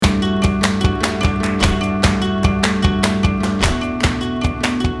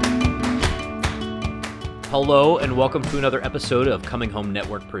Hello and welcome to another episode of Coming Home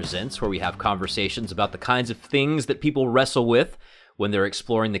Network Presents, where we have conversations about the kinds of things that people wrestle with when they're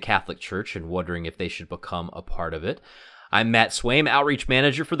exploring the Catholic Church and wondering if they should become a part of it. I'm Matt Swaim, Outreach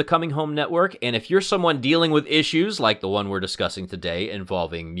Manager for the Coming Home Network, and if you're someone dealing with issues like the one we're discussing today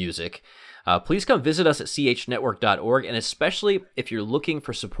involving music, please come visit us at CHNetwork.org, and especially if you're looking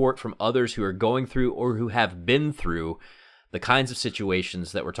for support from others who are going through or who have been through the kinds of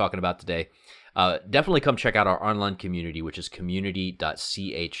situations that we're talking about today, definitely come check out our online community, which is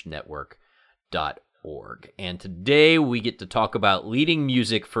community.chnetwork.org. And today we get to talk about leading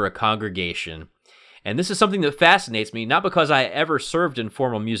music for a congregation. And this is something that fascinates me, not because I ever served in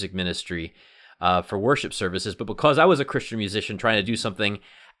formal music ministry for worship services, but because I was a Christian musician trying to do something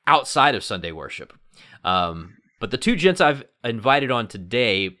outside of Sunday worship. But the two gents I've invited on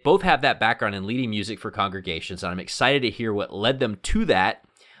today both have that background in leading music for congregations, and I'm excited to hear what led them to that,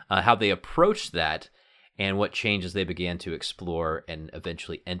 how they approached that, and what changes they began to explore and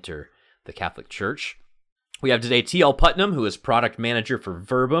eventually enter the Catholic Church. We have today T.L. Putnam, who is product manager for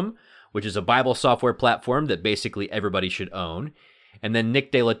Verbum, which is a Bible software platform that basically everybody should own. And then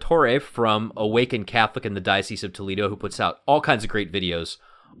Nick De La Torre from Awaken Catholic in the Diocese of Toledo, who puts out all kinds of great videos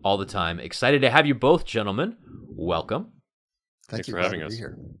all the time. Excited to have you both, gentlemen. Welcome. Thanks for having us.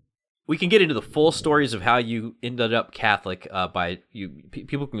 Here. We can get into the full stories of how you ended up Catholic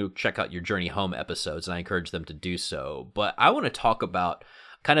people can go check out your Journey Home episodes, and I encourage them to do so. But I want to talk about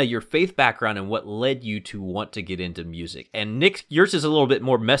kind of your faith background and what led you to want to get into music. And Nick, yours is a little bit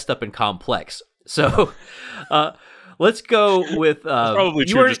more messed up and complex. So let's go with... That's probably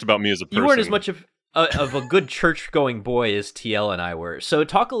true just about me as a person. You weren't as much of a good church-going boy as TL and I were. So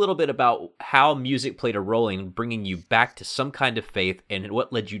talk a little bit about how music played a role in bringing you back to some kind of faith and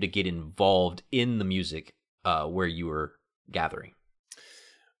what led you to get involved in the music where you were gathering.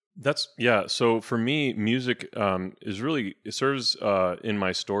 So for me, music it serves in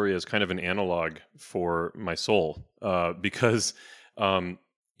my story as kind of an analog for my soul, because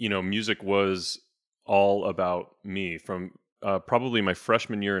music was all about me. From probably my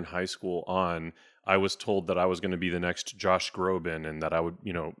freshman year in high school on, I was told that I was going to be the next Josh Groban, and that I would,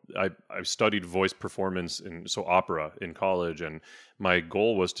 I studied voice performance and so opera in college, and my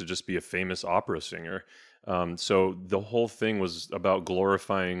goal was to just be a famous opera singer. So the whole thing was about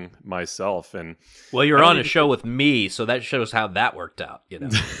glorifying myself. And well, you're on a show with me, so that shows how that worked out.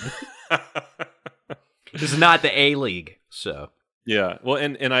 This is not the A League, so yeah. Well,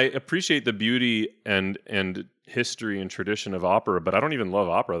 and I appreciate the beauty and history and tradition of opera, but I don't even love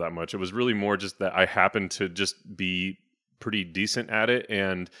opera that much. It was really more just that I happened to just be pretty decent at it,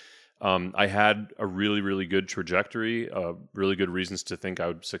 and I had a really, really good trajectory, really good reasons to think I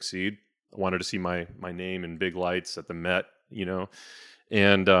would succeed. I wanted to see my name in big lights at the Met,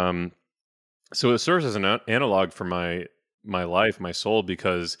 and so it serves as an analog for my life, my soul,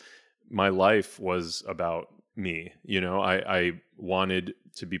 because my life was about me. I wanted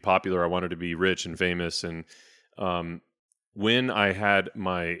to be popular. I wanted to be rich and famous. And when I had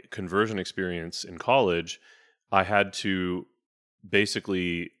my conversion experience in college, I had to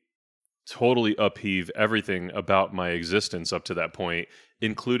basically totally upheave everything about my existence up to that point,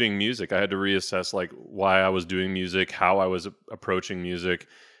 including music. I had to reassess why I was doing music, how I was approaching music,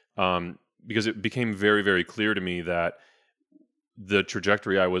 because it became very, very clear to me that the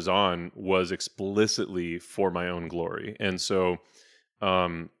trajectory I was on was explicitly for my own glory. And so,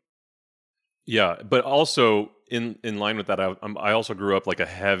 but also in line with that, I also grew up like a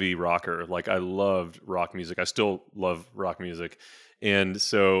heavy rocker. Like, I loved rock music. I still love rock music. And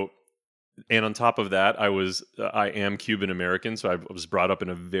so, and on top of that, I am Cuban American. So I was brought up in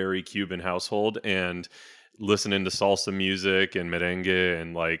a very Cuban household and listening to salsa music and merengue.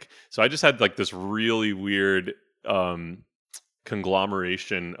 And so I just had this really weird,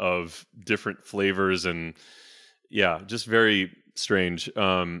 conglomeration of different flavors, and just very strange.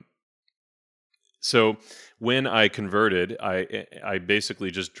 So when I converted, I basically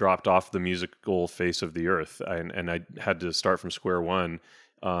just dropped off the musical face of the earth, and I had to start from square one.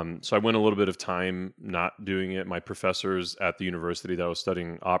 So I went a little bit of time not doing it. My professors at the university that I was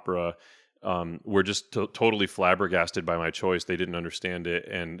studying opera were just totally flabbergasted by my choice. They didn't understand it.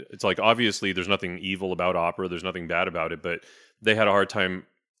 And it's obviously there's nothing evil about opera. There's nothing bad about it, but they had a hard time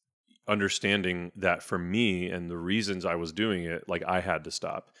understanding that for me and the reasons I was doing it, I had to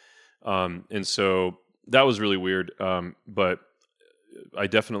stop. And so that was really weird. But I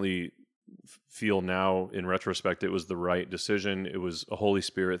definitely feel now in retrospect, it was the right decision. It was a Holy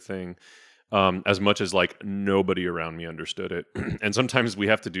Spirit thing. As much as nobody around me understood it. And sometimes we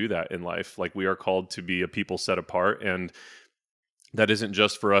have to do that in life. We are called to be a people set apart. And that isn't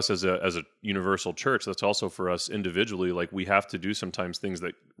just for us as a universal church. That's also for us individually. Like, we have to do sometimes things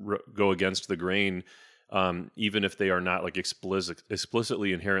that go against the grain, even if they are not like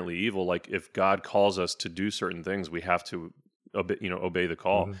explicitly inherently evil. Like, if God calls us to do certain things, we have to obey the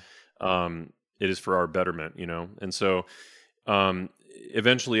call. Mhm. It is for our betterment, and so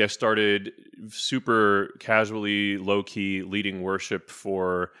eventually I started super casually, low key leading worship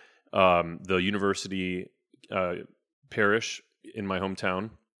for the university parish in my hometown,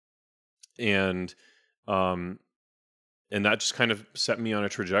 and um, and that just kind of set me on a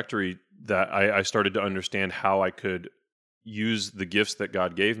trajectory that I started to understand how I could use the gifts that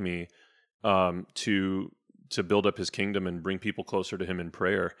God gave me to build up His kingdom and bring people closer to Him in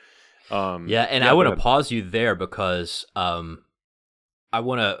prayer. Yeah, and I Yeah, go want to ahead. pause you there because I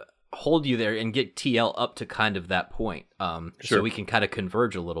want to hold you there and get TL up to kind of that point, so Sure. we can kind of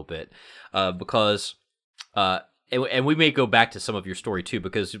converge a little bit, because and we may go back to some of your story too,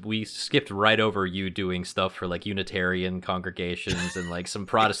 because we skipped right over you doing stuff for like Unitarian congregations and like some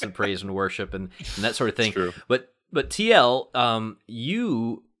Protestant praise and worship and that sort of It's thing. true. But TL,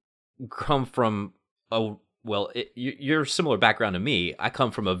 you come from you're a similar background to me. I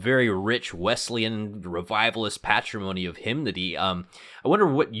come from a very rich Wesleyan revivalist patrimony of hymnody. I wonder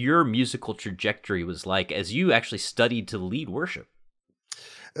what your musical trajectory was like as you actually studied to lead worship.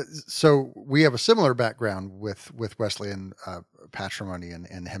 So we have a similar background with Wesleyan patrimony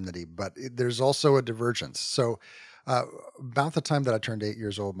and hymnody, but there's also a divergence. So about the time that I turned 8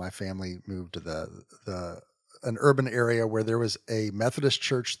 years old, my family moved to the an urban area where there was a Methodist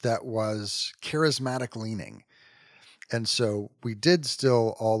church that was charismatic leaning. And so we did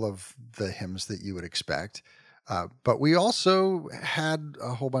still all of the hymns that you would expect. But we also had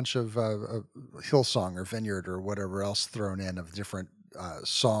a whole bunch of Hillsong or Vineyard or whatever else thrown in of different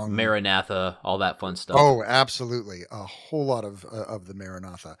song. Maranatha, all that fun stuff. Oh, absolutely. A whole lot of the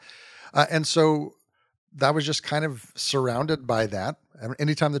Maranatha. And so that was just kind of surrounded by that. And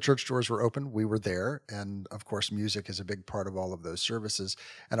anytime the church doors were open, we were there. And of course, music is a big part of all of those services.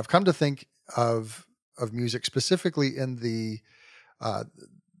 And I've come to think of music specifically in uh,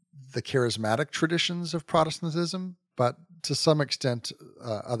 the charismatic traditions of Protestantism, but to some extent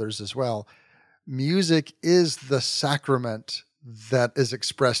others as well. Music is the sacrament that is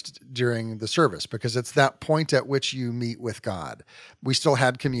expressed during the service because it's that point at which you meet with God. We still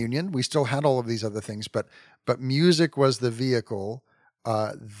had communion, we still had all of these other things, but music was the vehicle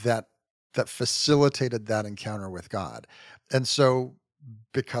that facilitated that encounter with God. And so,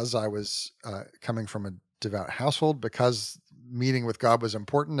 because I was coming from a devout household, because meeting with God was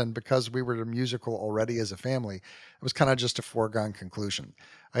important, and because we were musical already as a family, it was kind of just a foregone conclusion.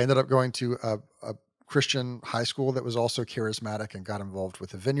 I ended up going to a Christian high school that was also charismatic and got involved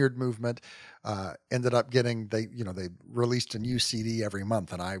with the Vineyard movement. Ended up getting they released a new CD every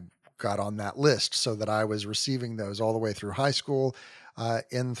month, and I got on that list so that I was receiving those all the way through high school,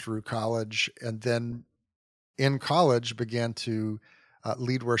 in through college, and then in college began to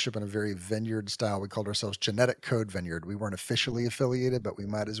lead worship in a very Vineyard style. We called ourselves Genetic Code Vineyard. We weren't officially affiliated, but we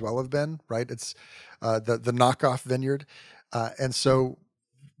might as well have been, right? It's the knockoff Vineyard, and so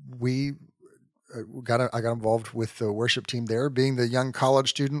we I got involved with the worship team there, being the young college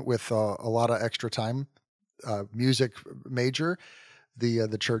student with a lot of extra time, music major.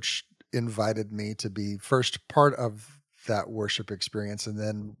 The church invited me to be first part of that worship experience, and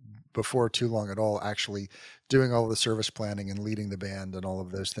then before too long at all, actually doing all the service planning and leading the band and all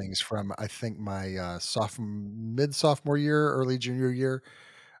of those things from I think my mid sophomore year, early junior year,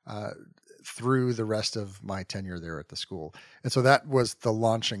 uh, through the rest of my tenure there at the school. And so that was the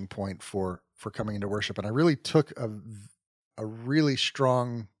launching point for coming into worship. And I really took a really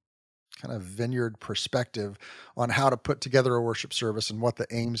strong kind of Vineyard perspective on how to put together a worship service and what the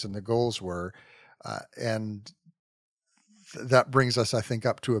aims and the goals were. And that brings us, I think,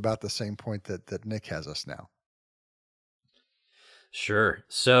 up to about the same point that Nick has us now. Sure.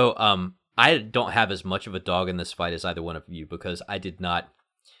 So, I don't have as much of a dog in this fight as either one of you because I did not.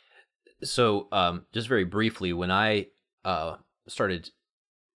 So, just very briefly, when I started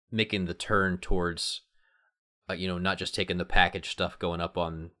making the turn towards, not just taking the package stuff going up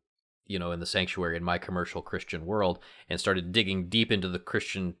on, in the sanctuary in my commercial Christian world, and started digging deep into the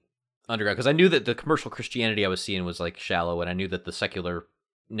Christian underground, because I knew that the commercial Christianity I was seeing was like shallow, and I knew that the secular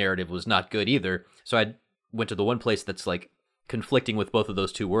narrative was not good either. So I went to the one place that's like conflicting with both of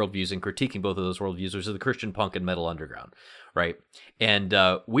those two worldviews and critiquing both of those worldviews, which is the Christian punk and metal underground, right? And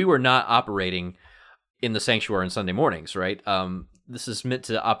we were not operating in the sanctuary on Sunday mornings, right? This is meant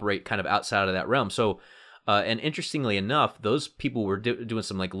to operate kind of outside of that realm. So, and interestingly enough, those people were doing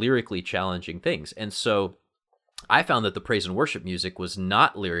some like lyrically challenging things. And so I found that the praise and worship music was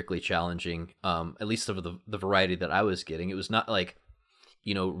not lyrically challenging, at least of the variety that I was getting. It was not like,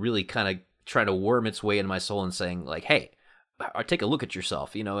 really kind of trying to worm its way in my soul and saying like, hey, take a look at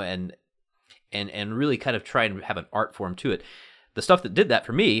yourself, and really kind of try and have an art form to it. The stuff that did that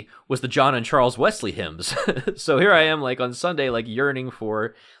for me was the John and Charles Wesley hymns. So here I am, like on Sunday, like yearning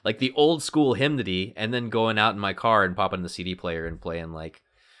for like the old school hymnody, and then going out in my car and popping the CD player and playing like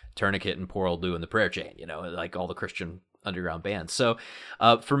Tourniquet and Poor Old Lou and the Prayer Chain, like all the Christian underground bands. So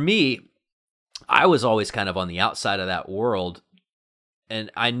for me, I was always kind of on the outside of that world,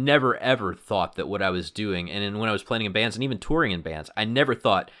 and I never ever thought that what I was doing, and then when I was playing in bands and even touring in bands, I never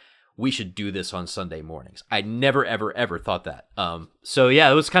thought we should do this on Sunday mornings. I never ever ever thought that. So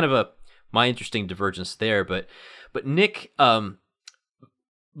yeah, it was kind of my interesting divergence there. But Nick,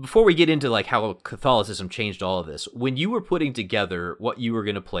 before we get into like how Catholicism changed all of this, when you were putting together what you were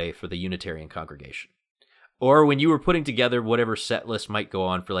going to play for the Unitarian congregation, or when you were putting together whatever set list might go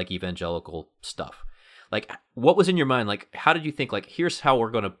on for like evangelical stuff, like what was in your mind? Like, how did you think, like, here's how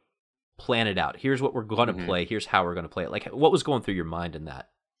we're going to plan it out. Here's what we're going to play. Here's how we're going to play it. Like, what was going through your mind in that?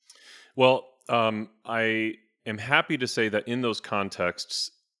 Well, I am happy to say that in those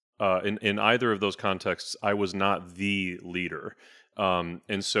contexts, in either of those contexts, I was not the leader.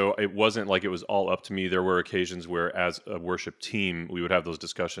 And so it wasn't like it was all up to me. There were occasions where, as a worship team, we would have those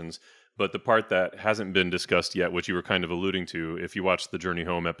discussions. But the part that hasn't been discussed yet, which you were kind of alluding to, if you watch the Journey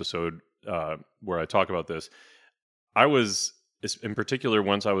Home episode where I talk about this, I was, in particular,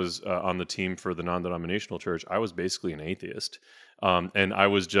 once I was on the team for the non-denominational church, I was basically an atheist. And I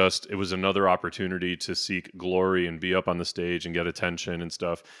was it was another opportunity to seek glory and be up on the stage and get attention and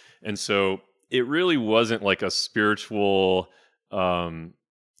stuff. And so it really wasn't like a spiritual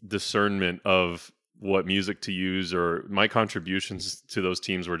discernment of what music to use, or my contributions to those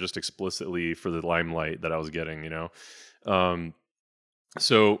teams were just explicitly for the limelight that I was getting,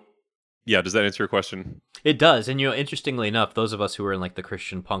 So yeah, does that answer your question? It does. And, interestingly enough, those of us who were in like the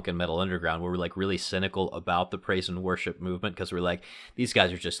Christian punk and metal underground were like really cynical about the praise and worship movement, because we're like, these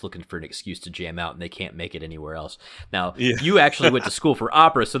guys are just looking for an excuse to jam out and they can't make it anywhere else. Now, you actually went to school for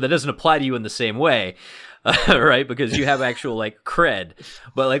opera, so that doesn't apply to you in the same way, right? Because you have actual like cred.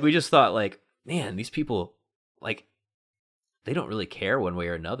 But like, we just thought like, man, these people, like, they don't really care one way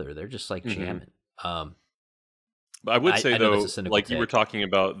or another. They're just like jamming. But I would say, though, like take. You were talking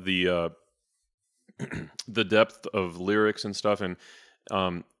about the depth of lyrics and stuff, and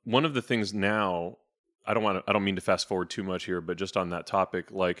one of the things now, I don't mean to fast forward too much here, but just on that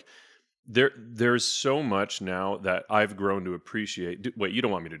topic, like there's so much now that I've grown to appreciate. Wait, you don't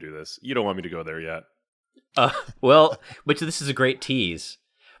want me to do this? You don't want me to go there yet? Well, but this is a great tease,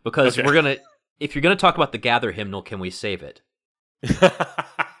 because okay. If you're gonna talk about the Gather hymnal, can we save it?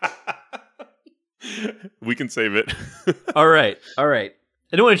 We can save it. All right. I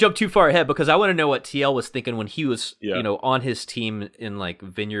don't want to jump too far ahead, because I want to know what TL was thinking when he was, on his team in like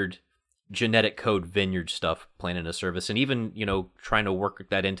genetic code vineyard stuff, planning a service, and even, trying to work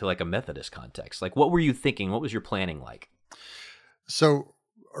that into like a Methodist context. Like, what were you thinking? What was your planning like? So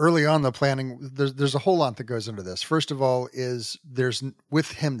early on, the planning, there's a whole lot that goes into this. First of all,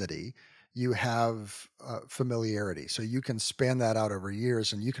 with hymnody, you have familiarity. So you can span that out over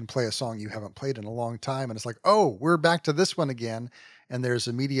years, and you can play a song you haven't played in a long time. And it's like, oh, we're back to this one again. And there's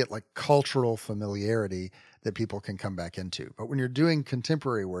immediate like cultural familiarity that people can come back into. But when you're doing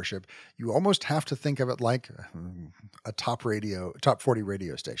contemporary worship, you almost have to think of it like a top 40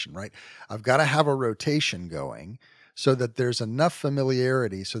 radio station, right? I've got to have a rotation going so that there's enough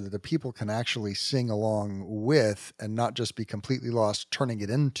familiarity so that the people can actually sing along with, and not just be completely lost, turning it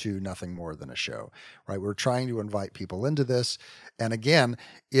into nothing more than a show, right? We're trying to invite people into this. And again,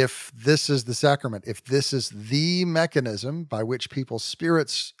 if this is the sacrament, if this is the mechanism by which people's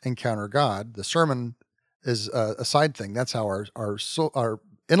spirits encounter God, the sermon is a side thing. That's how our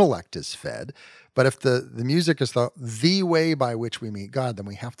intellect is fed. But if the music is the way by which we meet God, then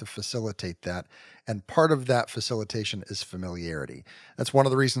we have to facilitate that. And part of that facilitation is familiarity. That's one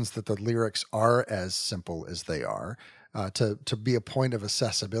of the reasons that the lyrics are as simple as they are, to be a point of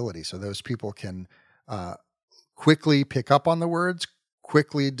accessibility. So those people can quickly pick up on the words,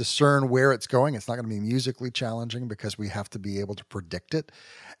 quickly discern where it's going. It's not going to be musically challenging because we have to be able to predict it,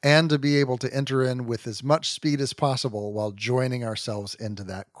 and to be able to enter in with as much speed as possible while joining ourselves into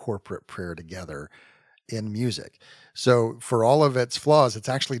that corporate prayer together in music. So for all of its flaws, it's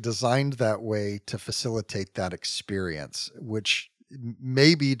actually designed that way to facilitate that experience, which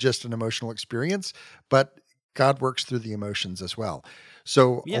may be just an emotional experience, but God works through the emotions as well.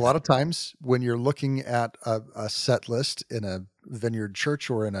 So a Yeah. lot of times when you're looking at a set list in a vineyard church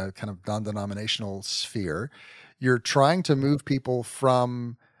or in a kind of non-denominational sphere, you're trying to move people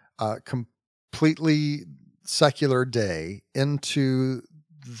from a completely secular day into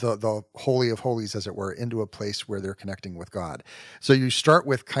the holy of holies, as it were, into a place where they're connecting with God. So you start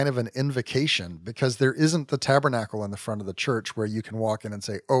with kind of an invocation, because there isn't the tabernacle in the front of the church where you can walk in and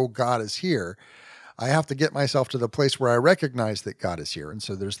say, "Oh, God is here." I have to get myself to the place where I recognize that God is here. And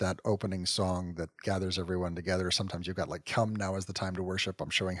so there's that opening song that gathers everyone together. Sometimes you've got like, "Come, now is the time to worship." I'm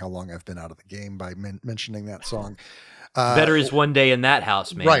showing how long I've been out of the game by mentioning that song. Better is one day in that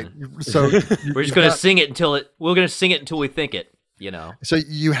house, Right. man. So We're just you've gonna got, sing it we're gonna sing it until we think it, you know. so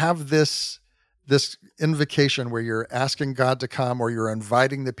you have this invocation where you're asking God to come, or you're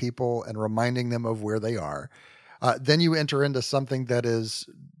inviting the people and reminding them of where they are. Then you enter into something that is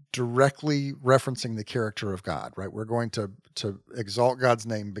directly referencing the character of God, right? We're going to exalt God's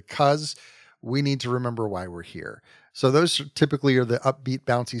name because we need to remember why we're here. So those typically are the upbeat,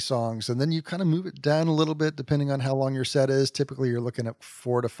 bouncy songs. And then you kind of move it down a little bit depending on how long your set is. Typically you're looking at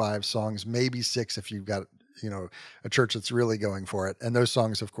 4 to 5 songs, maybe 6 if you've got, a church that's really going for it. And those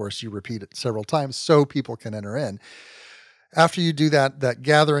songs, of course, you repeat it several times so people can enter in. After you do that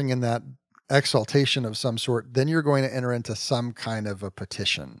gathering and that exaltation of some sort, then you're going to enter into some kind of a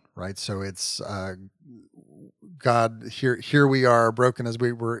petition, right? So it's God, here we are, broken as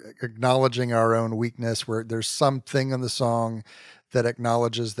we were, acknowledging our own weakness, where there's something in the song that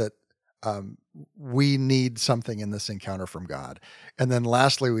acknowledges that we need something in this encounter from God. And then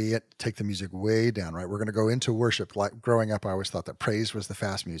lastly, we take the music way down, right? We're going to go into worship. Like growing up, I always thought that praise was the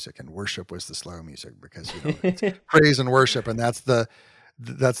fast music and worship was the slow music, because, it's praise and worship. And that's the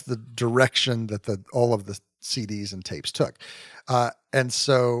direction that all of the CDs and tapes took. And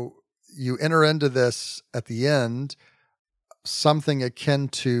so you enter into this at the end, something akin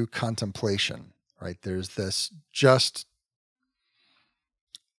to contemplation, right? There's this just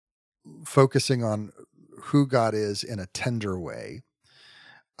focusing on who God is in a tender way,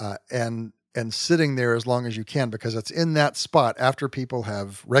 and sitting there as long as you can, because it's in that spot after people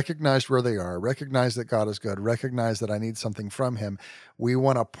have recognized where they are, recognized that God is good, recognized that I need something from him. We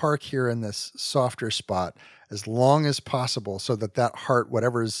want to park here in this softer spot as long as possible, so that heart,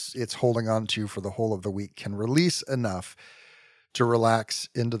 whatever it's holding on to for the whole of the week, can release enough to relax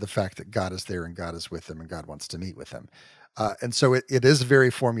into the fact that God is there and God is with them and God wants to meet with them. And so it is very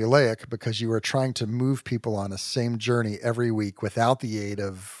formulaic, because you are trying to move people on a same journey every week without the aid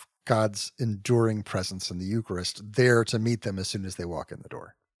of God's enduring presence in the Eucharist there to meet them as soon as they walk in the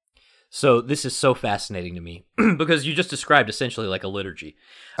door. So this is so fascinating to me because you just described essentially like a liturgy.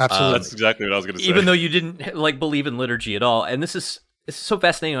 Absolutely. That's exactly what I was going to say. Even though you didn't believe in liturgy at all. And this is so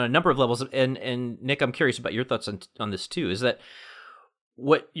fascinating on a number of levels. And Nick, I'm curious about your thoughts on this too, is that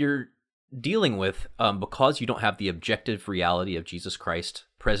what you're dealing with, because you don't have the objective reality of Jesus Christ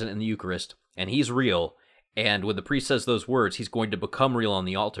present in the Eucharist, and he's real, and when the priest says those words, he's going to become real on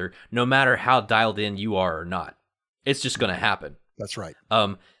the altar, no matter how dialed in you are or not. It's just going to happen. That's right.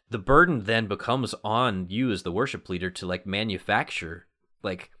 The burden then becomes on you as the worship leader to manufacture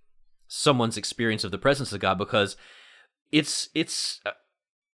someone's experience of the presence of God, because it's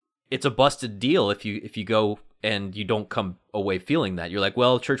a busted deal if you go and you don't come away feeling that. You're like,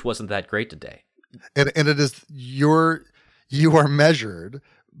 well, church wasn't that great today. And it is you are measured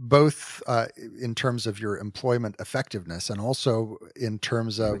both in terms of your employment effectiveness and also in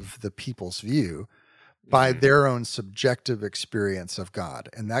terms of the people's view by their own subjective experience of God.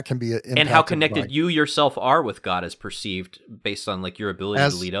 And that can be and how connected you yourself are with God as perceived based on your ability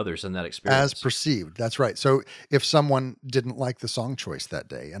to lead others in that experience. As perceived. That's right. So if someone didn't like the song choice that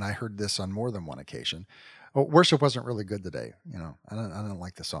day, and I heard this on more than one occasion, well, worship wasn't really good today. I don't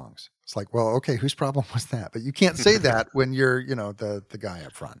like the songs. It's like, well, okay, whose problem was that? But you can't say that when you're, the guy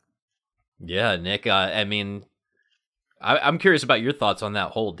up front. Yeah, Nick. I'm curious about your thoughts on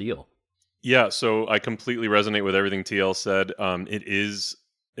that whole deal. Yeah, so I completely resonate with everything TL said. It is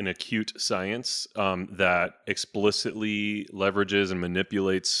an acute science that explicitly leverages and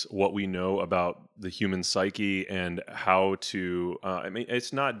manipulates what we know about the human psyche and how to.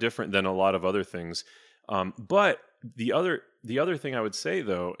 It's not different than a lot of other things. But the other thing I would say,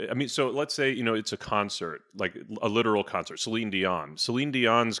 though, so let's say it's a concert, like a literal concert. Celine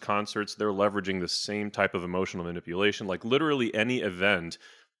Dion's concerts, they're leveraging the same type of emotional manipulation. Like literally any event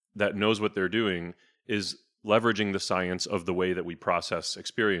that knows what they're doing is leveraging the science of the way that we process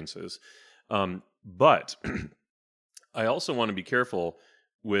experiences. But I also want to be careful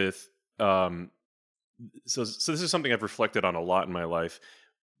with. So this is something I've reflected on a lot in my life.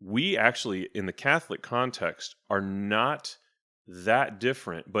 We actually, in the Catholic context, are not that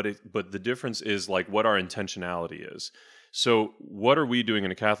different, but the difference is like what our intentionality is. So what are we doing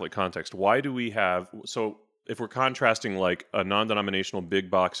in a Catholic context? Why do we have so if we're contrasting like a non-denominational big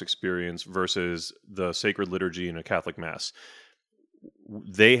box experience versus the sacred liturgy in a Catholic mass,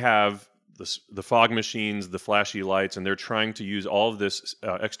 they have the fog machines, the flashy lights, and they're trying to use all of this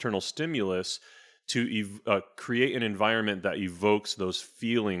external stimulus to create an environment that evokes those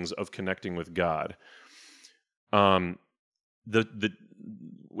feelings of connecting with God. The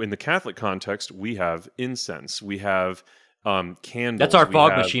in the Catholic context, we have incense, we have candles. That's our we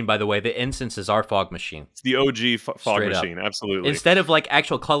fog have machine, by the way. The incense is our fog machine. It's the OG fog Straight up. machine, absolutely. Instead of like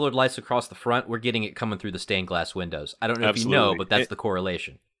actual colored lights across the front, we're getting it coming through the stained glass windows. I don't know if you know, Absolutely. but that's the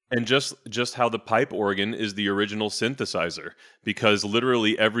correlation. And just how the pipe organ is the original synthesizer, because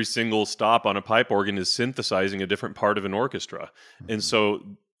literally every single stop on a pipe organ is synthesizing a different part of an orchestra. And so,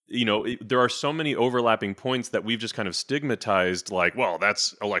 there are so many overlapping points that we've just kind of stigmatized, like, well,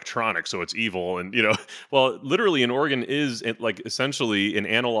 that's electronic, so it's evil. And, well, literally an organ is like essentially an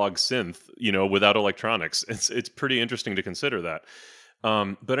analog synth, without electronics. It's pretty interesting to consider that.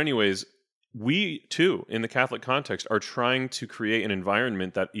 But anyways, we too, in the Catholic context, are trying to create an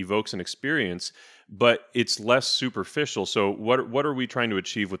environment that evokes an experience, but it's less superficial. So what are we trying to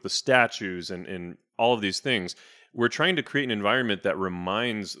achieve with the statues and all of these things? We're trying to create an environment that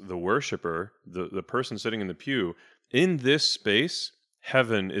reminds the worshiper, the person sitting in the pew, in this space,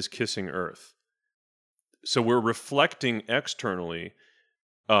 heaven is kissing earth. So we're reflecting externally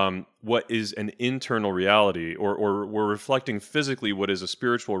what is an internal reality, or we're reflecting physically what is a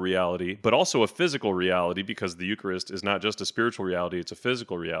spiritual reality, but also a physical reality, because the Eucharist is not just a spiritual reality, it's a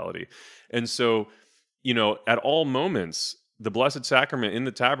physical reality. And so, at all moments, the Blessed Sacrament in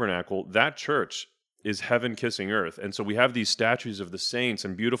the tabernacle, that church is heaven kissing earth. And so we have these statues of the saints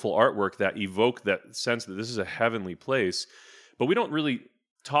and beautiful artwork that evoke that sense that this is a heavenly place, but we don't really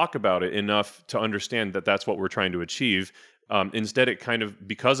talk about it enough to understand that that's what we're trying to achieve. Instead, it kind of,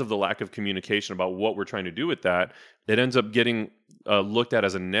 because of the lack of communication about what we're trying to do with that, it ends up getting looked at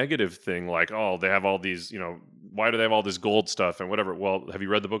as a negative thing, like, oh, they have all these, why do they have all this gold stuff and whatever? Well, have you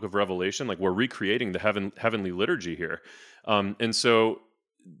read the book of Revelation? Like, we're recreating the heavenly liturgy here. And so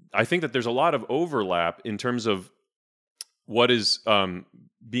I think that there's a lot of overlap in terms of what is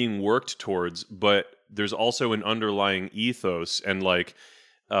being worked towards, but there's also an underlying ethos and like,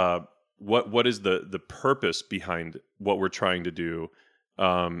 what is the purpose behind what we're trying to do?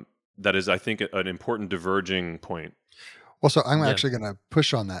 That is, I think, an important diverging point. Well, so I'm actually going to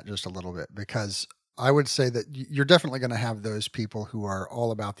push on that just a little bit, because I would say that you're definitely going to have those people who are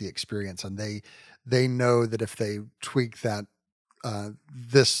all about the experience, and they know that if they tweak that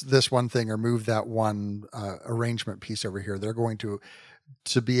this one thing or move that one arrangement piece over here, they're going to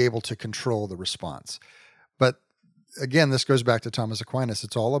be able to control the response. But again, this goes back to Thomas Aquinas.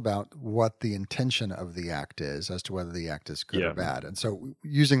 It's all about what the intention of the act is, as to whether the act is good or bad. And so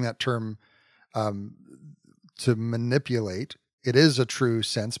using that term to manipulate, it is a true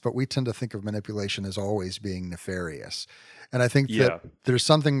sense, but we tend to think of manipulation as always being nefarious. And I think that there's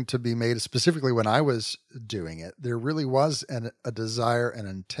something to be made, specifically when I was doing it, there really was a desire and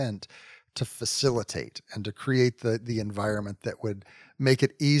intent to facilitate and to create the environment that would make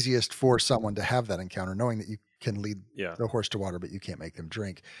it easiest for someone to have that encounter, knowing that you can lead the horse to water, but you can't make them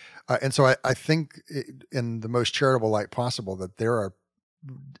drink. And so I think in the most charitable light possible that there are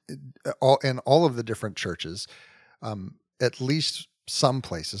in all of the different churches, at least some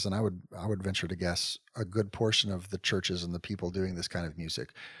places, and I would venture to guess a good portion of the churches and the people doing this kind of music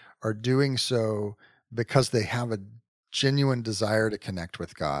are doing so because they have a genuine desire to connect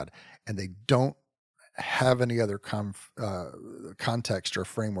with God, and they don't have any other context or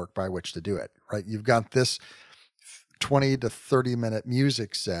framework by which to do it, right? You've got this 20 to 30 minute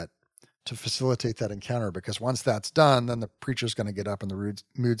music set to facilitate that encounter, because once that's done, then the preacher's going to get up and the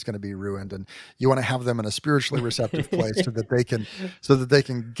mood's going to be ruined, and you want to have them in a spiritually receptive place so that they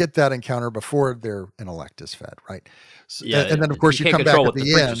can get that encounter before their intellect is fed, right? So, and then of course you come back at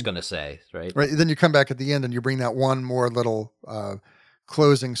the end. Going to say, right? Then you come back at the end and you bring that one more little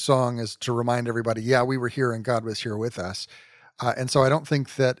closing song as to remind everybody, yeah, we were here and God was here with us. And so I don't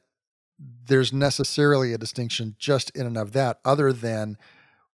think that there's necessarily a distinction just in and of that, other than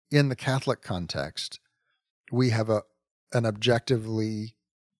in the Catholic context, we have an objectively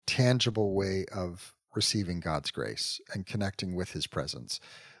tangible way of receiving God's grace and connecting with his presence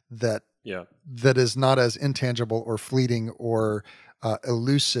that is not as intangible or fleeting or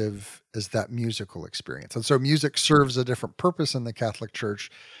elusive as that musical experience. And so music serves a different purpose in the Catholic Church,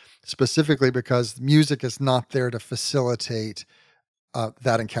 specifically because music is not there to facilitate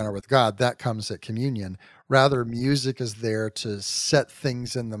that encounter with God, that comes at communion. Rather, music is there to set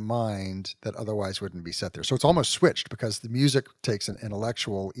things in the mind that otherwise wouldn't be set there. So it's almost switched, because the music takes an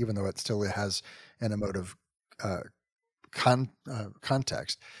intellectual, even though it still has an emotive uh,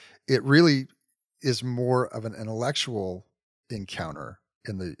 context. It really is more of an intellectual encounter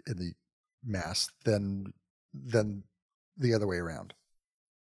in the mass than the other way around.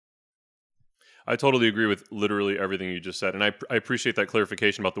 I totally agree with literally everything you just said. And I appreciate that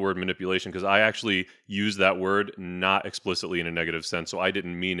clarification about the word manipulation, because I actually use that word not explicitly in a negative sense. So I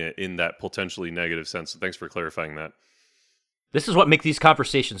didn't mean it in that potentially negative sense. So thanks for clarifying that. This is what makes these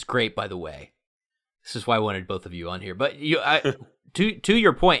conversations great, by the way. This is why I wanted both of you on here. But to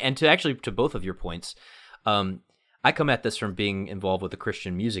your point, and to both of your points, I come at this from being involved with the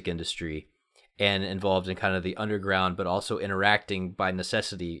Christian music industry and involved in kind of the underground, but also interacting by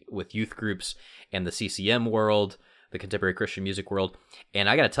necessity with youth groups and the CCM world, the contemporary Christian music world. And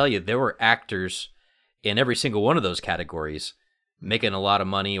I got to tell you, there were actors in every single one of those categories making a lot of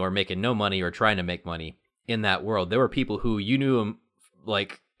money or making no money or trying to make money in that world. There were people who you knew them,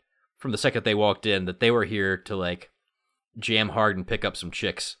 like, from the second they walked in, that they were here to, like, jam hard and pick up some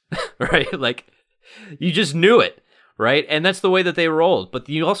chicks, right? Like, you just knew it, right? And that's the way that they rolled. But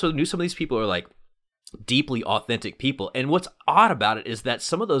you also knew some of these people are, like, deeply authentic people. And what's odd about it is that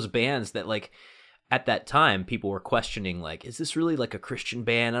some of those bands that, like, at that time people were questioning, like, is this really like a Christian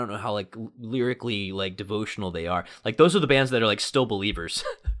band? I don't know how, like, lyrically, like, devotional they are. Like, those are the bands that are, like, still believers,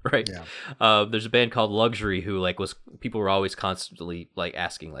 right? Yeah. There's a band called Luxury who, like, people were always constantly, like,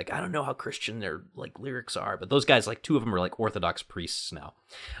 asking, like, I don't know how Christian their, like, lyrics are, but those guys, like, two of them are, like, Orthodox priests now.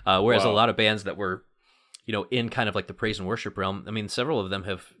 Whereas Wow. a lot of bands that were, you know, in kind of like the praise and worship realm, I mean, several of them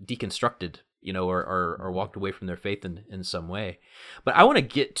have deconstructed, you know, or walked away from their faith in some way. But I want to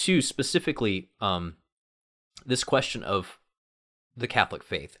get to specifically this question of the Catholic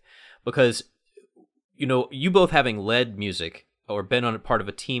faith, because, you know, you both having led music or been on a part of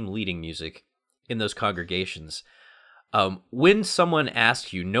a team leading music in those congregations, when someone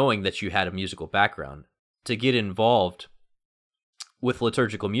asked you, knowing that you had a musical background, to get involved with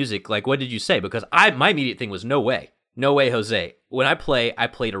liturgical music, like, what did you say? Because my immediate thing was, no way, Jose. When I play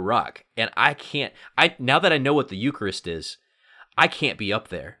to rock, and now that I know what the Eucharist is, I can't be up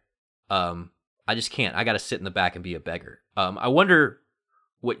there. I just can't. I got to sit in the back and be a beggar. I wonder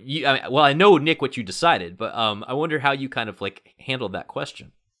what you. I know, Nick, what you decided, but I wonder how you kind of, like, handled that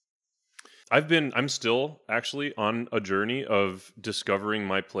question. I'm still actually on a journey of discovering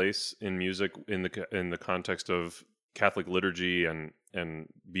my place in music in the context of Catholic liturgy and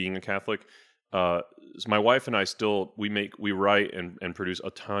being a Catholic. So my wife and I we write and produce a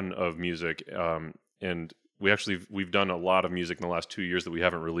ton of music, and we've done a lot of music in the last 2 years that we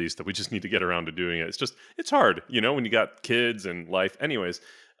haven't released, that we just need to get around to doing it. It's hard, you know, when you got kids and life. Anyways,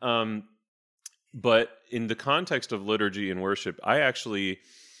 but in the context of liturgy and worship, I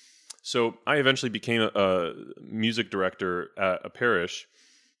eventually became a music director at a parish,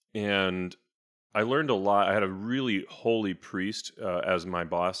 and I learned a lot. I had a really holy priest as my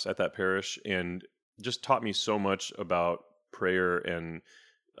boss at that parish, and just taught me so much about prayer, and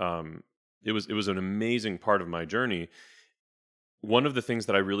it was an amazing part of my journey. One of the things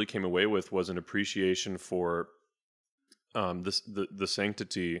that I really came away with was an appreciation for the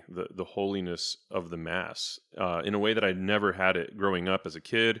sanctity, the holiness of the Mass, in a way that I never had it growing up as a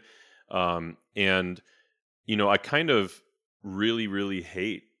kid. And, you know, I kind of really, really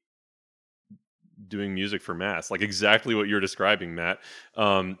hate doing music for Mass, like exactly what you're describing, Matt.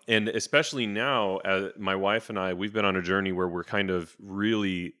 And especially now, my wife and I, we've been on a journey where we're kind of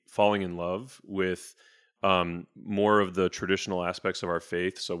really falling in love with more of the traditional aspects of our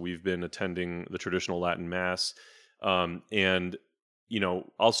faith. So we've been attending the traditional Latin Mass, and, you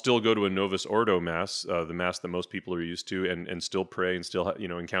know, I'll still go to a Novus Ordo Mass, the Mass that most people are used to, and still pray and still, you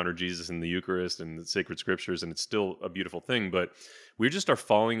know, encounter Jesus in the Eucharist and the sacred scriptures, and it's still a beautiful thing. But we just are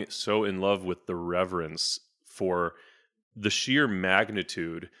falling so in love with the reverence for the sheer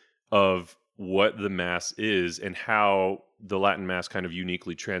magnitude of what the Mass is, and how the Latin Mass kind of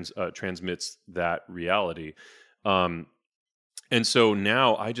uniquely transmits that reality. And so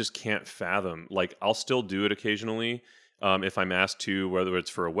now I just can't fathom, like, I'll still do it occasionally, if I'm asked to, whether it's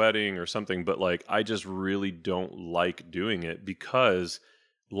for a wedding or something, but, like, I just really don't like doing it, because,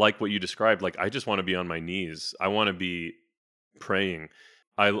 like what you described, like, I just want to be on my knees. I want to be praying.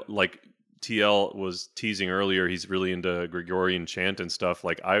 Like TL was teasing earlier, he's really into Gregorian chant and stuff.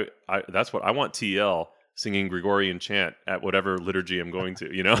 Like, I that's what I want, TL singing Gregorian chant at whatever liturgy I'm going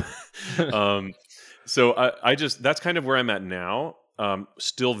to, you know? So I just, that's kind of where I'm at now.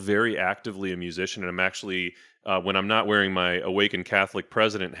 still very actively a musician, and I'm actually when I'm not wearing my awakened Catholic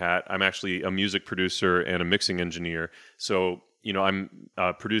president hat, I'm actually a music producer and a mixing engineer. So I'm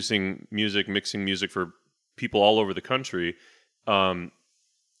producing music, mixing music for people all over the country. Um,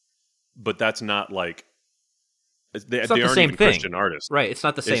 but that's not like It's not they the aren't same even thing, Christian artists. right? It's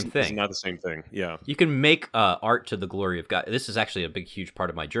not the same It's thing. not the same thing. Yeah. You can make art to the glory of God. This is actually a big, huge part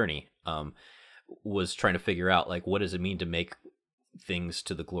of my journey. Was trying to figure out like what does it mean to make things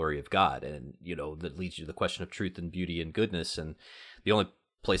to the glory of God, and that leads you to the question of truth and beauty and goodness. And the only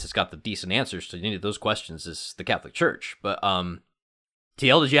place that's got the decent answers to any of those questions is the Catholic Church. But TL,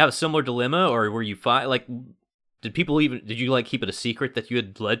 did you have a similar dilemma, or were you fine? Like, did you like keep it a secret that you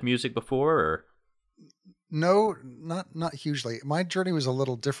had led music before, or? No, not hugely. My journey was a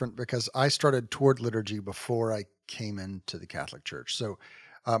little different because I started toward liturgy before I came into the Catholic Church. So,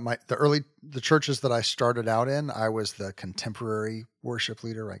 the churches that I started out in, I was the contemporary worship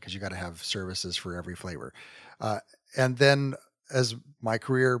leader, right? Because you got to have services for every flavor. And then as my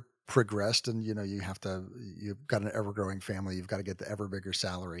career progressed, and you've got an ever growing family, you've got to get the ever bigger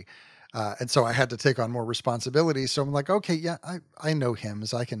salary. And so I had to take on more responsibility. So I'm like, okay, yeah, I know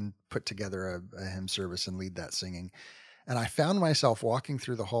hymns. I can put together a hymn service and lead that singing. And I found myself walking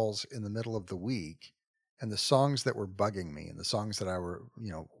through the halls in the middle of the week, and the songs that were bugging me and the songs that I were,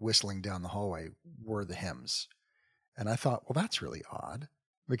 whistling down the hallway were the hymns. And I thought, well, that's really odd,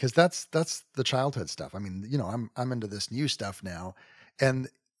 because that's the childhood stuff. I mean, I'm into this new stuff now. And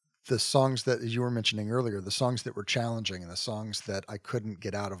the songs that, as you were mentioning earlier, the songs that were challenging and the songs that I couldn't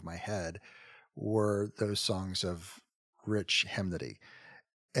get out of my head were those songs of rich hymnody.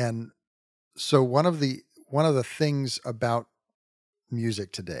 And so one of the things about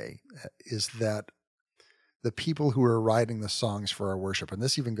music today is that the people who are writing the songs for our worship, and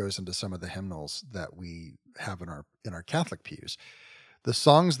this even goes into some of the hymnals that we have in our Catholic pews, the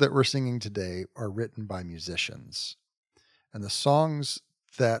songs that we're singing today are written by musicians. And the songs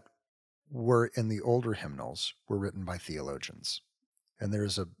that were in the older hymnals were written by theologians. And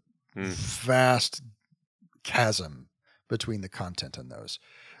there's a vast chasm between the content in those.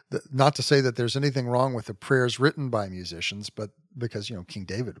 Not to say that there's anything wrong with the prayers written by musicians, but because, King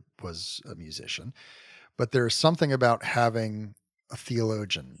David was a musician. But there's something about having a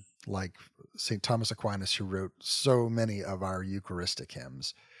theologian like St. Thomas Aquinas, who wrote so many of our Eucharistic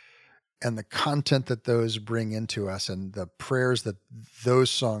hymns, and the content that those bring into us and the prayers that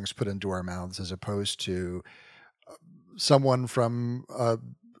those songs put into our mouths, as opposed to someone from a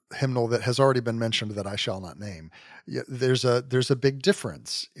hymnal that has already been mentioned that I shall not name. There's a big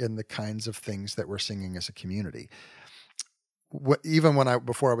difference in the kinds of things that we're singing as a community. Even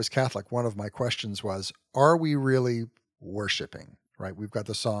before I was Catholic, one of my questions was, are we really worshiping? Right? We've got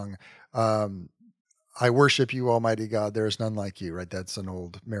the song, I worship you, Almighty God, there is none like you, right? That's an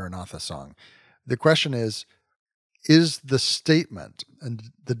old Maranatha song. The question is the statement and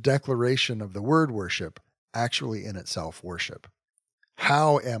the declaration of the word worship actually in itself worship?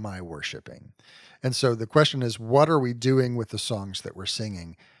 How am I worshiping? And so the question is, what are we doing with the songs that we're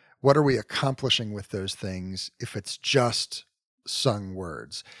singing? What are we accomplishing with those things if it's just sung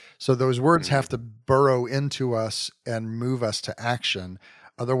words? So those words have to burrow into us and move us to action.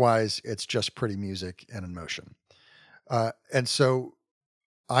 Otherwise, it's just pretty music and emotion. And so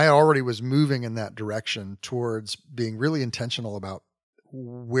I already was moving in that direction towards being really intentional about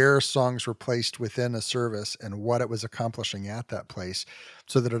where songs were placed within a service and what it was accomplishing at that place,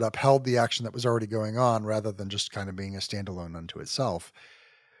 so that it upheld the action that was already going on rather than just kind of being a standalone unto itself.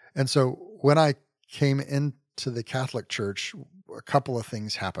 And so when I came into the Catholic Church, a couple of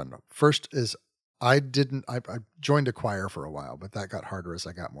things happened. First is I joined a choir for a while, but that got harder as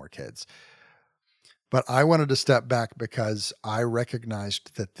I got more kids. But I wanted to step back because I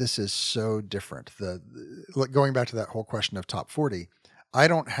recognized that this is so different. Going back to that whole question of top 40, I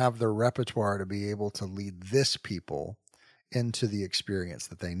don't have the repertoire to be able to lead this people into the experience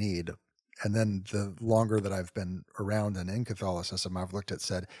that they need. And then the longer that I've been around and in Catholicism, I've looked at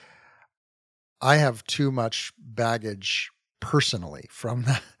said, I have too much baggage personally from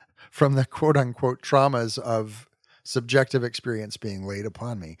the quote unquote traumas of subjective experience being laid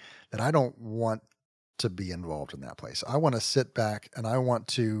upon me, that I don't want to be involved in that place. I want to sit back and I want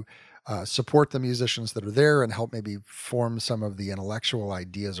to support the musicians that are there and help maybe form some of the intellectual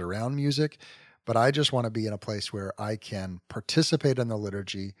ideas around music. But I just want to be in a place where I can participate in the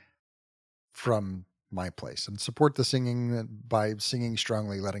liturgy from my place and support the singing by singing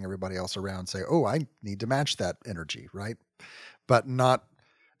strongly, letting everybody else around say, oh, I need to match that energy, right? But not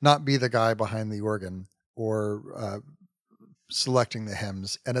be the guy behind the organ or selecting the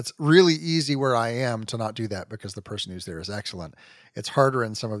hymns, and it's really easy where I am to not do that because the person who's there is excellent. It's harder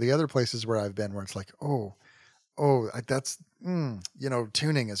in some of the other places where I've been where it's like, that's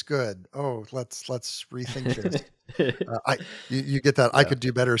tuning is good. Oh, let's rethink this. You get that I could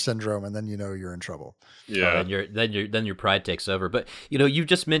do better syndrome, and then you're in trouble. Yeah. Then your pride takes over. But you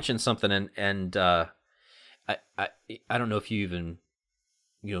just mentioned something, and I don't know if you even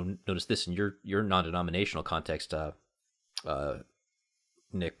notice this in your non-denominational context,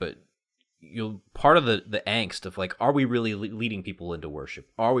 Nick, but part of the angst of like, are we really leading people into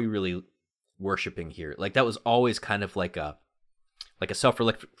worship? Are we really worshiping here? Like that was always kind of like a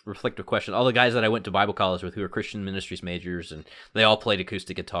self-reflective question. All the guys that I went to Bible college with who were Christian ministries majors, and they all played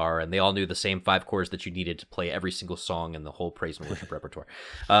acoustic guitar, and they all knew the same 5 chords that you needed to play every single song in the whole praise and worship repertoire.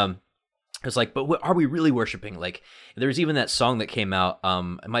 It's like, but are we really worshiping? Like, there's even that song that came out.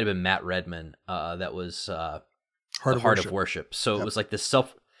 It might have been Matt Redman. That was Heart of Worship. So It was like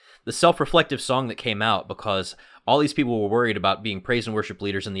the self-reflective song that came out because all these people were worried about being praise and worship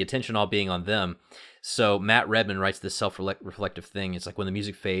leaders and the attention all being on them. So Matt Redman writes this self-reflective thing. It's like when the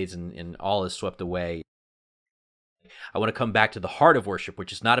music fades and all is swept away, I want to come back to the heart of worship,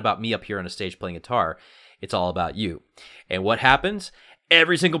 which is not about me up here on a stage playing guitar. It's all about you. And what happens?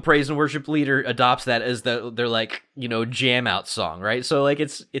 Every single praise and worship leader adopts that as their like, jam out song, right? So like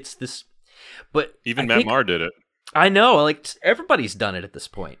it's this, but even Matt Maher did it. I know, like everybody's done it at this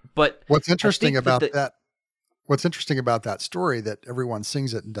point. But what's interesting about that story that everyone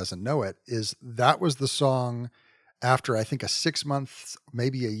sings it and doesn't know it is that was the song after I think a 6 months,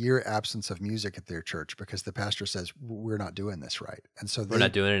 maybe a year absence of music at their church because the pastor says, we're not doing this right. And so we're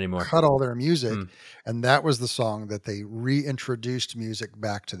not doing it anymore. Cut all their music. And that was the song that they reintroduced music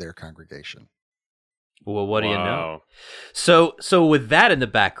back to their congregation. Well, what do you know? So with that in the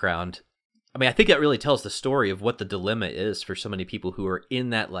background, I mean, I think that really tells the story of what the dilemma is for so many people who are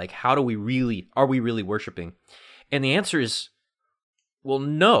in that, like, are we really worshiping? And the answer is, well,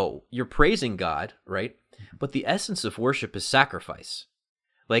 no, you're praising God, right? But the essence of worship is sacrifice.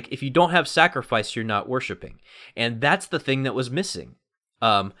 Like, if you don't have sacrifice, you're not worshiping. And that's the thing that was missing.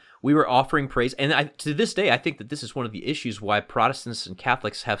 We were offering praise. And to this day, I think that this is one of the issues why Protestants and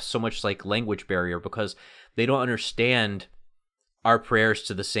Catholics have so much, like, language barrier, because they don't understand our prayers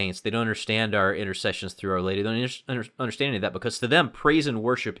to the saints. They don't understand our intercessions through Our Lady. They don't understand any of that, because to them, praise and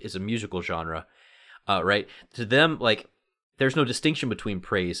worship is a musical genre, right? To them, like, there's no distinction between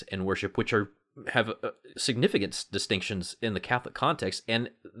praise and worship, which have significant distinctions in the Catholic context, and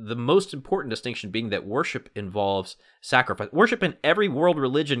the most important distinction being that worship involves sacrifice. Worship in every world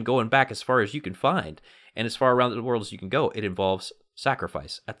religion going back as far as you can find, and as far around the world as you can go, it involves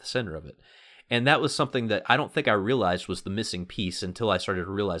sacrifice at the center of it. And that was something that I don't think I realized was the missing piece until I started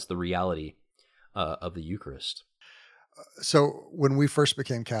to realize the reality of the Eucharist. So when we first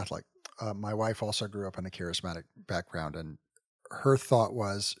became Catholic, my wife also grew up in a charismatic background, and her thought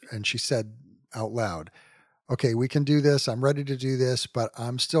was, and she said out loud, okay, we can do this. I'm ready to do this, but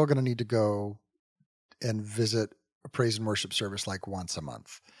I'm still going to need to go and visit a praise and worship service like once a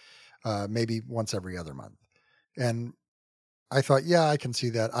month, maybe once every other month. And I thought, yeah, I can see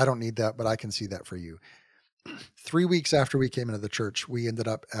that. I don't need that, but I can see that for you. 3 weeks after we came into the church, we ended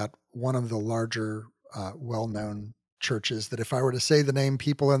up at one of the larger, well-known churches that if I were to say the name,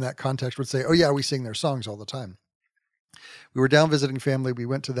 people in that context would say, oh yeah, we sing their songs all the time. We were down visiting family. We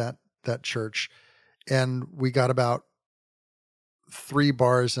went to that church, and we got about 3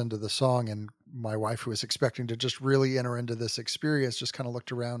 bars into the song, and my wife, who was expecting to just really enter into this experience, just kind of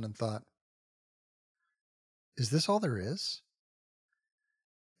looked around and thought, is this all there is?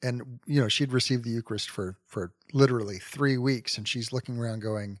 And, she'd received the Eucharist for literally 3 weeks, and she's looking around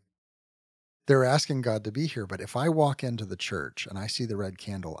going, they're asking God to be here, but if I walk into the church and I see the red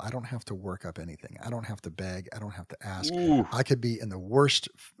candle, I don't have to work up anything. I don't have to beg. I don't have to ask. Ooh. I could be in the worst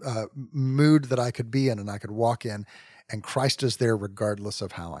mood that I could be in, and I could walk in, and Christ is there regardless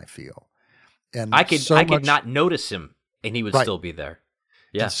of how I feel. And I could not notice him, and he would still be there.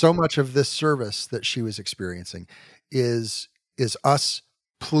 Yeah. And so much of this service that she was experiencing is us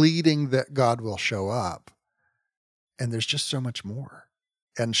pleading that God will show up, and there's just so much more.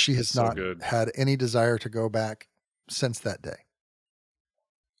 And she has not had any desire to go back since that day.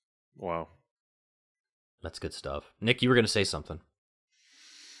 Wow. That's good stuff. Nick, you were going to say something.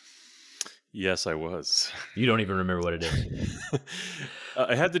 Yes, I was. You don't even remember what it is.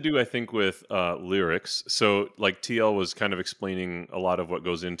 It had to do, I think, with lyrics. So, like, TL was kind of explaining a lot of what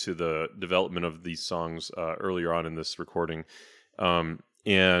goes into the development of these songs earlier on in this recording.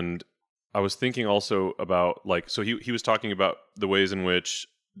 And I was thinking also about, like, so he was talking about the ways in which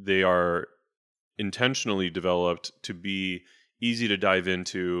they are intentionally developed to be easy to dive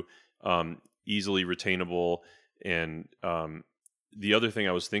into, easily retainable. And the other thing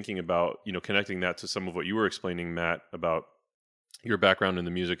I was thinking about, connecting that to some of what you were explaining, Matt, about your background in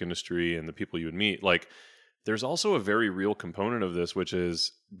the music industry and the people you would meet, like there's also a very real component of this, which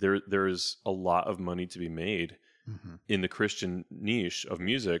is there's a lot of money to be made in the Christian niche of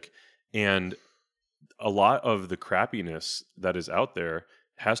music. And a lot of the crappiness that is out there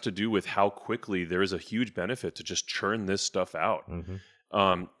has to do with how quickly there is a huge benefit to just churn this stuff out.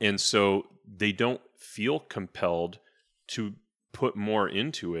 And so they don't feel compelled to put more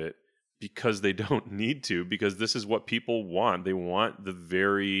into it because they don't need to, because this is what people want. They want the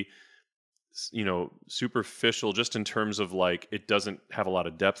very, superficial, just in terms of like, it doesn't have a lot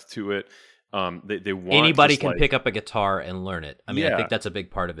of depth to it. They want anybody can pick up a guitar and learn it. I mean, I think that's a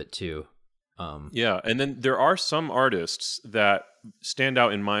big part of it too. Yeah, and then there are some artists that stand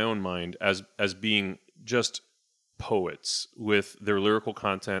out in my own mind as being just poets with their lyrical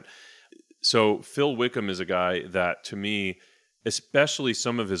content. So Phil Wickham is a guy that, to me, especially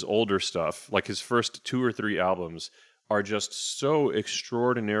some of his older stuff, like his first 2 or 3 albums, are just so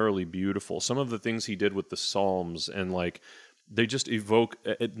extraordinarily beautiful. Some of the things he did with the Psalms, and like they just evoke.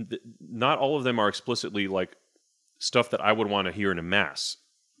 Not all of them are explicitly like stuff that I would want to hear in a mass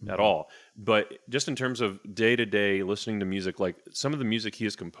at all, but just in terms of day-to-day listening to music, like some of the music he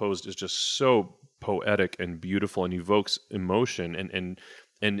has composed is just so poetic and beautiful and evokes emotion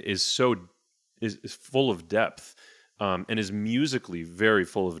and is full of depth, and is musically very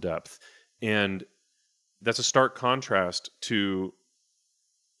full of depth. And that's a stark contrast to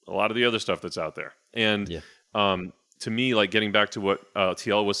a lot of the other stuff that's out there. And to me, like getting back to what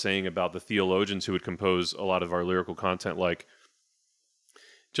TL was saying about the theologians who would compose a lot of our lyrical content, like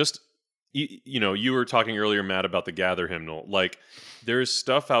just, you were talking earlier, Matt, about the Gather hymnal. Like, there's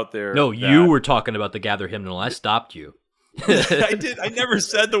stuff out there. No, you were talking about the Gather hymnal. I stopped you. I did. I never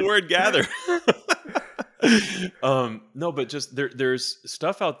said the word gather. No, but just there's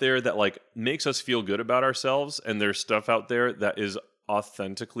stuff out there that like makes us feel good about ourselves, and there's stuff out there that is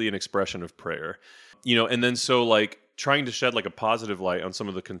authentically an expression of prayer. And then so like trying to shed like a positive light on some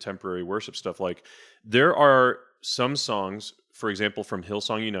of the contemporary worship stuff. Like there are some songs, for example, from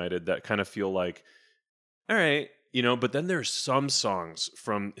Hillsong United that kind of feel like, all right, but then there's some songs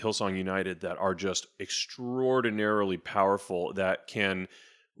from Hillsong United that are just extraordinarily powerful, that can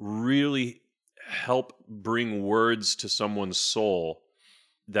really help bring words to someone's soul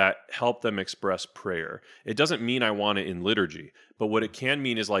that help them express prayer. It doesn't mean I want it in liturgy, but what it can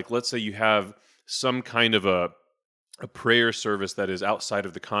mean is, like, let's say you have some kind of a prayer service that is outside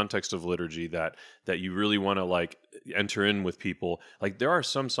of the context of liturgy that you really want to like enter in with people. Like there are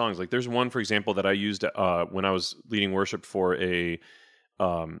some songs, like there's one, for example, that I used when I was leading worship for a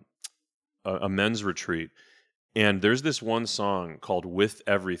men's retreat. And there's this one song called With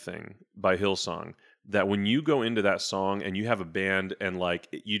Everything by Hillsong that when you go into that song and you have a band and like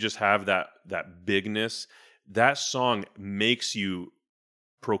you just have that bigness, that song makes you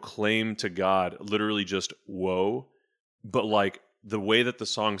proclaim to God literally just whoa. But like the way that the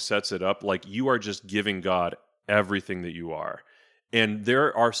song sets it up, like you are just giving God everything that you are. And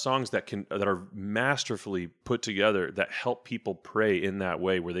there are songs that are masterfully put together that help people pray in that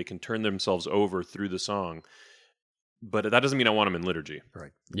way, where they can turn themselves over through the song. But that doesn't mean I want them in liturgy.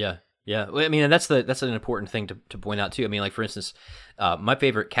 Right. Yeah. Yeah. Well, I mean, and that's an important thing to point out too. I mean, like for instance, my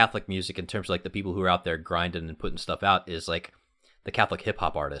favorite Catholic music in terms of like the people who are out there grinding and putting stuff out is like the Catholic hip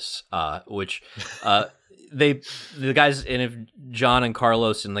hop artists, which the guys, and if John and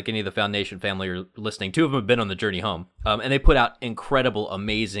Carlos and like any of the Foundation family are listening, 2 of them have been on the journey home, and they put out incredible,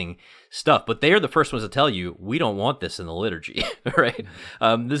 amazing stuff. But they are the first ones to tell you, we don't want this in the liturgy, right?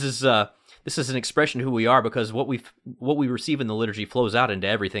 This is an expression of who we are, because what we receive in the liturgy flows out into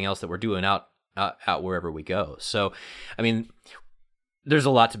everything else that we're doing out wherever we go. So, I mean, there's a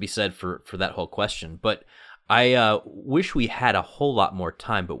lot to be said for that whole question, but I wish we had a whole lot more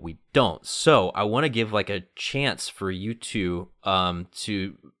time, but we don't. So I want to give like a chance for you to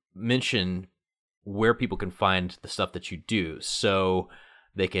mention where people can find the stuff that you do, so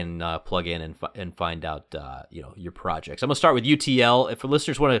they can plug in and find out your projects. I'm gonna start with UTL. If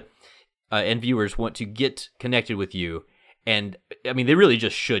listeners want to and viewers want to get connected with you, and I mean they really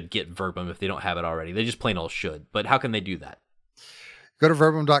just should get Verbum if they don't have it already. They just plain old should. But how can they do that? Go to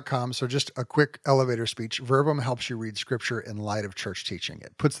verbum.com. So just a quick elevator speech. Verbum helps you read scripture in light of church teaching.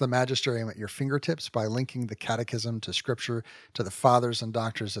 It puts the magisterium at your fingertips by linking the catechism to scripture, to the fathers and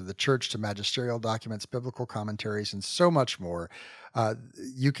doctors of the church, to magisterial documents, biblical commentaries, and so much more.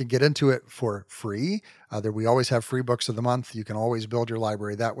 You can get into it for free. We always have free books of the month. You can always build your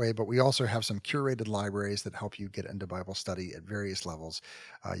library that way, but we also have some curated libraries that help you get into Bible study at various levels.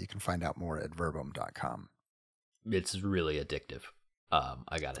 You can find out more at verbum.com. It's really addictive,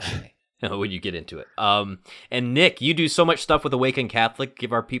 I gotta say, when you get into it. And Nick, you do so much stuff with Awaken Catholic.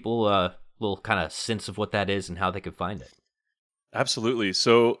 Give our people a little kind of sense of what that is and how they can find it. Absolutely.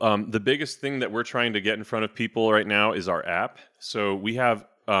 So the biggest thing that we're trying to get in front of people right now is our app. So we have,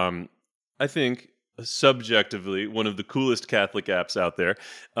 I think, subjectively, one of the coolest Catholic apps out there.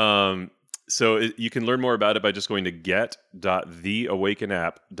 You can learn more about it by just going to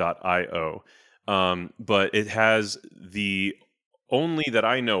get.theawakenapp.io. But it has the only that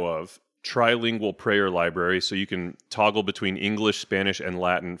I know of trilingual prayer library, so you can toggle between English, Spanish, and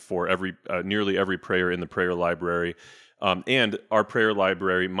Latin for nearly every prayer in the prayer library. And our prayer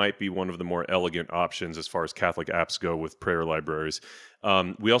library might be one of the more elegant options as far as Catholic apps go with prayer libraries.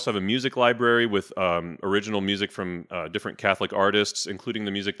 We also have a music library with original music from different Catholic artists, including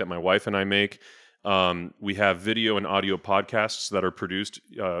the music that my wife and I make. We have video and audio podcasts that are produced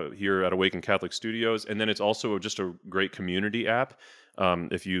here at Awaken Catholic Studios. And then it's also just a great community app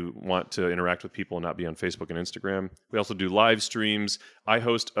if you want to interact with people and not be on Facebook and Instagram. We also do live streams. I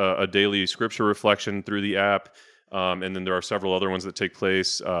host a daily scripture reflection through the app. And then there are several other ones that take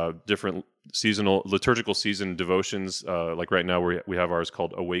place, different seasonal liturgical season devotions. Like right now we have ours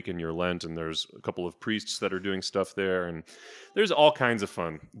called Awaken Your Lent, and there's a couple of priests that are doing stuff there, and there's all kinds of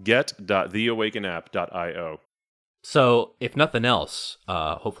fun. Get.theawakenapp.io. So if nothing else,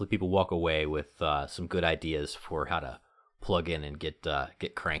 hopefully people walk away with some good ideas for how to plug in and get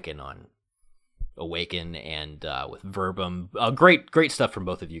cranking on Awaken and with Verbum. Great stuff from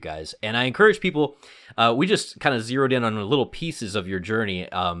both of you guys. And I encourage people, we just kind of zeroed in on little pieces of your journey.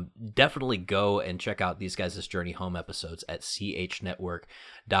 Definitely go and check out these guys' Journey Home episodes at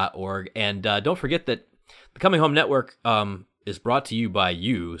CHNetwork.org. And don't forget that the Coming Home Network is brought to you by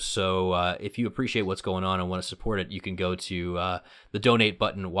you. So if you appreciate what's going on and want to support it, you can go to the donate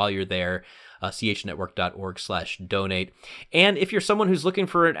button while you're there. CHNetwork.org/donate. And if you're someone who's looking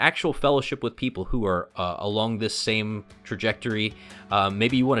for an actual fellowship with people who are along this same trajectory,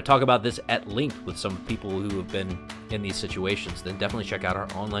 maybe you want to talk about this at length with some people who have been in these situations, then definitely check out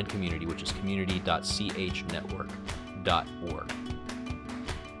our online community, which is community.chnetwork.org.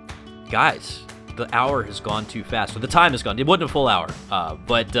 Guys, the hour has gone too fast. So the time has gone. It wasn't a full hour.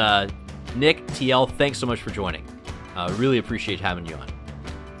 But Nick, TL, thanks so much for joining. Really appreciate having you on.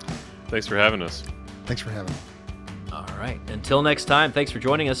 Thanks for having us. Thanks for having me. All right. Until next time, thanks for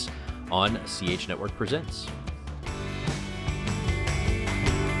joining us on CH Network Presents.